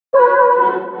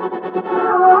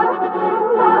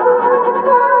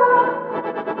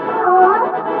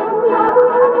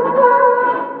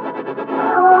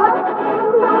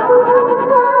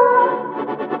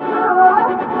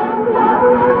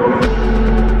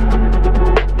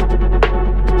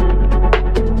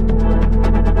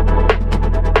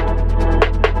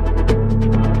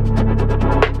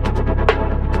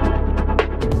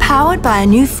Powered by a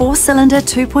new 4-cylinder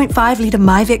 2.5-litre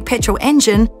MyVic petrol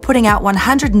engine, putting out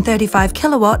 135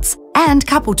 kilowatts, and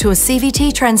coupled to a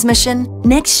CVT transmission,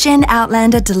 next-gen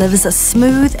Outlander delivers a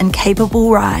smooth and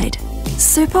capable ride.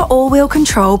 Super all-wheel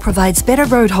control provides better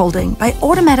road holding by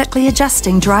automatically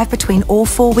adjusting drive between all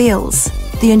 4 wheels.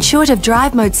 The intuitive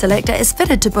drive mode selector is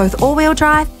fitted to both all-wheel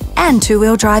drive and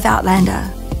two-wheel drive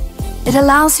Outlander. It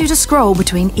allows you to scroll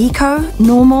between eco,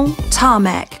 normal,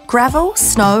 tarmac, gravel,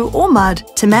 snow or mud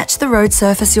to match the road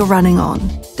surface you're running on.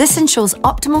 This ensures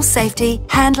optimal safety,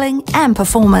 handling and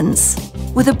performance.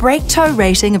 With a brake tow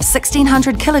rating of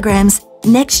 1,600 kilograms,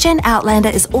 next-gen Outlander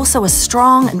is also a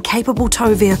strong and capable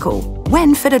tow vehicle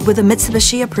when fitted with a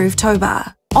Mitsubishi approved tow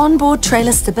bar. Onboard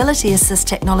trailer stability assist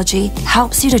technology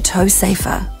helps you to tow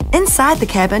safer. Inside the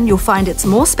cabin, you'll find it's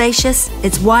more spacious,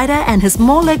 it's wider and has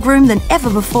more legroom than ever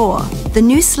before. The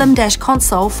new slim dash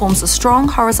console forms a strong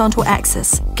horizontal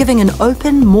axis, giving an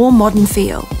open, more modern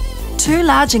feel. 2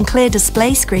 large and clear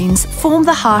display screens form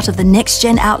the heart of the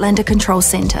next-gen Outlander control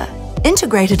center.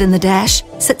 Integrated in the dash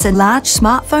sits a large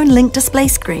smartphone-linked display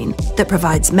screen that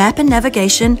provides map and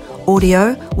navigation,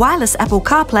 audio, wireless Apple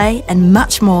CarPlay and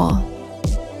much more.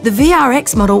 The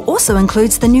VRX model also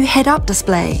includes the new head-up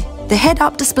display. The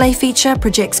head-up display feature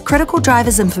projects critical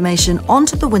driver's information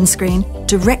onto the windscreen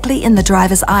directly in the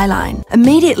driver's eye line.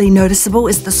 Immediately noticeable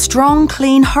is the strong,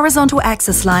 clean horizontal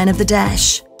axis line of the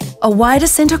dash. A wider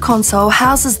center console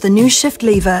houses the new shift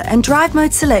lever and drive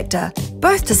mode selector,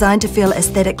 both designed to feel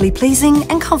aesthetically pleasing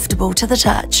and comfortable to the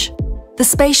touch. The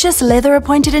spacious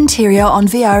leather-appointed interior on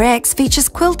VRX features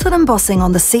quilted embossing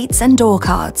on the seats and door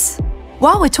cards.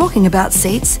 While we're talking about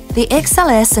seats, the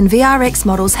XLS and VRX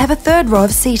models have a 3rd row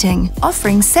of seating,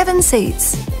 offering 7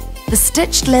 seats. The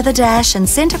stitched leather dash and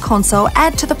center console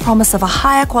add to the promise of a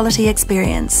higher quality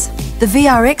experience. The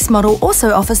VRX model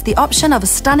also offers the option of a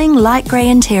stunning light grey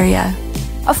interior.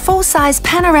 A full-size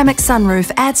panoramic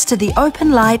sunroof adds to the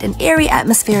open, light and airy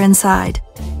atmosphere inside.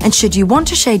 And should you want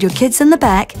to shade your kids in the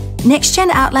back, next-gen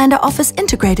Outlander offers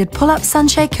integrated pull-up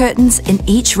sunshade curtains in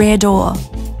each rear door.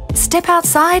 Step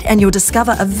outside and you'll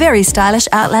discover a very stylish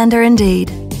Outlander indeed.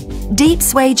 Deep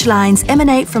swage lines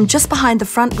emanate from just behind the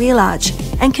front wheel arch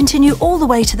and continue all the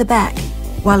way to the back,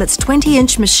 while its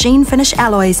 20-inch machine finish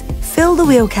alloys fill the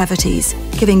wheel cavities,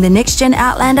 giving the next-gen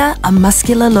Outlander a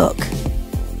muscular look.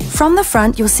 From the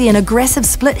front, you'll see an aggressive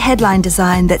split headline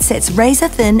design that sets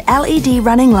razor-thin LED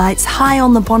running lights high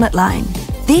on the bonnet line.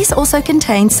 These also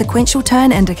contain sequential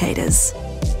turn indicators.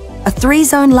 A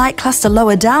 3-zone light cluster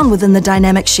lower down within the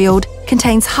dynamic shield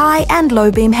contains high and low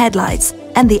beam headlights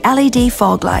and the LED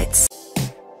fog lights.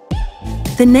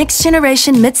 The next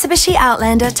generation Mitsubishi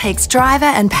Outlander takes driver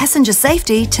and passenger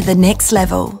safety to the next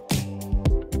level.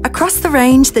 Across the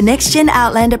range, the next-gen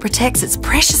Outlander protects its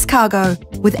precious cargo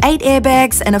with 8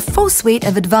 airbags and a full suite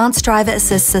of advanced driver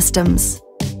assist systems.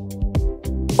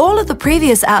 All of the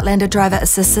previous Outlander driver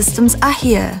assist systems are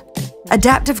here.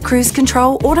 Adaptive cruise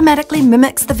control automatically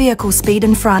mimics the vehicle speed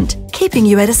in front, keeping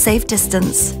you at a safe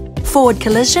distance. Forward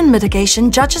collision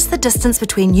mitigation judges the distance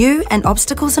between you and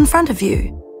obstacles in front of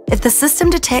you. If the system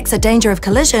detects a danger of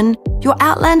collision, your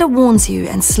Outlander warns you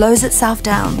and slows itself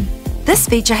down. This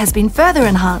feature has been further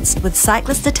enhanced with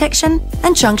cyclist detection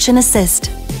and junction assist.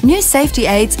 New safety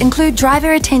aids include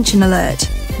driver attention alert.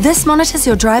 This monitors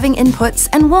your driving inputs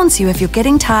and warns you if you're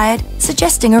getting tired,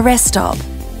 suggesting a rest stop.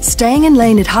 Staying in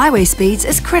lane at highway speeds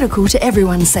is critical to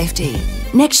everyone's safety.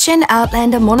 Next-gen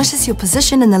Outlander monitors your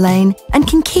position in the lane and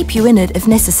can keep you in it if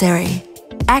necessary.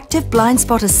 Active Blind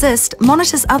Spot Assist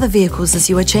monitors other vehicles as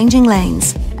you are changing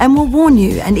lanes and will warn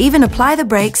you and even apply the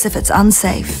brakes if it's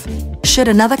unsafe. Should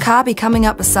another car be coming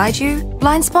up beside you,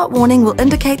 blind spot warning will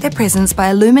indicate their presence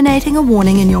by illuminating a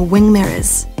warning in your wing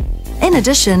mirrors. In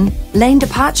addition, lane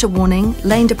departure warning,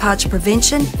 lane departure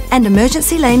prevention, and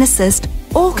emergency lane assist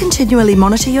all continually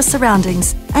monitor your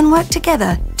surroundings and work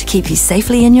together to keep you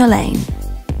safely in your lane.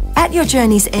 At your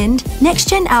journey's end,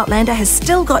 next-gen Outlander has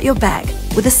still got your back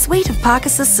with a suite of park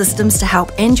assist systems to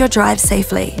help end your drive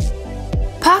safely.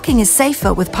 Parking is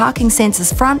safer with parking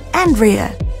sensors front and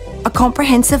rear. A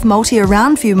comprehensive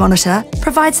multi-around view monitor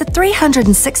provides a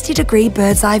 360-degree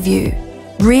bird's-eye view.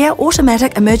 Rear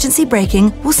automatic emergency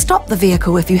braking will stop the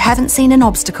vehicle if you haven't seen an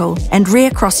obstacle, and rear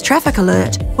cross traffic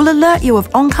alert will alert you of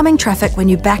oncoming traffic when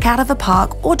you back out of a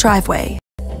park or driveway.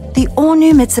 The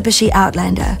all-new Mitsubishi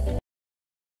Outlander,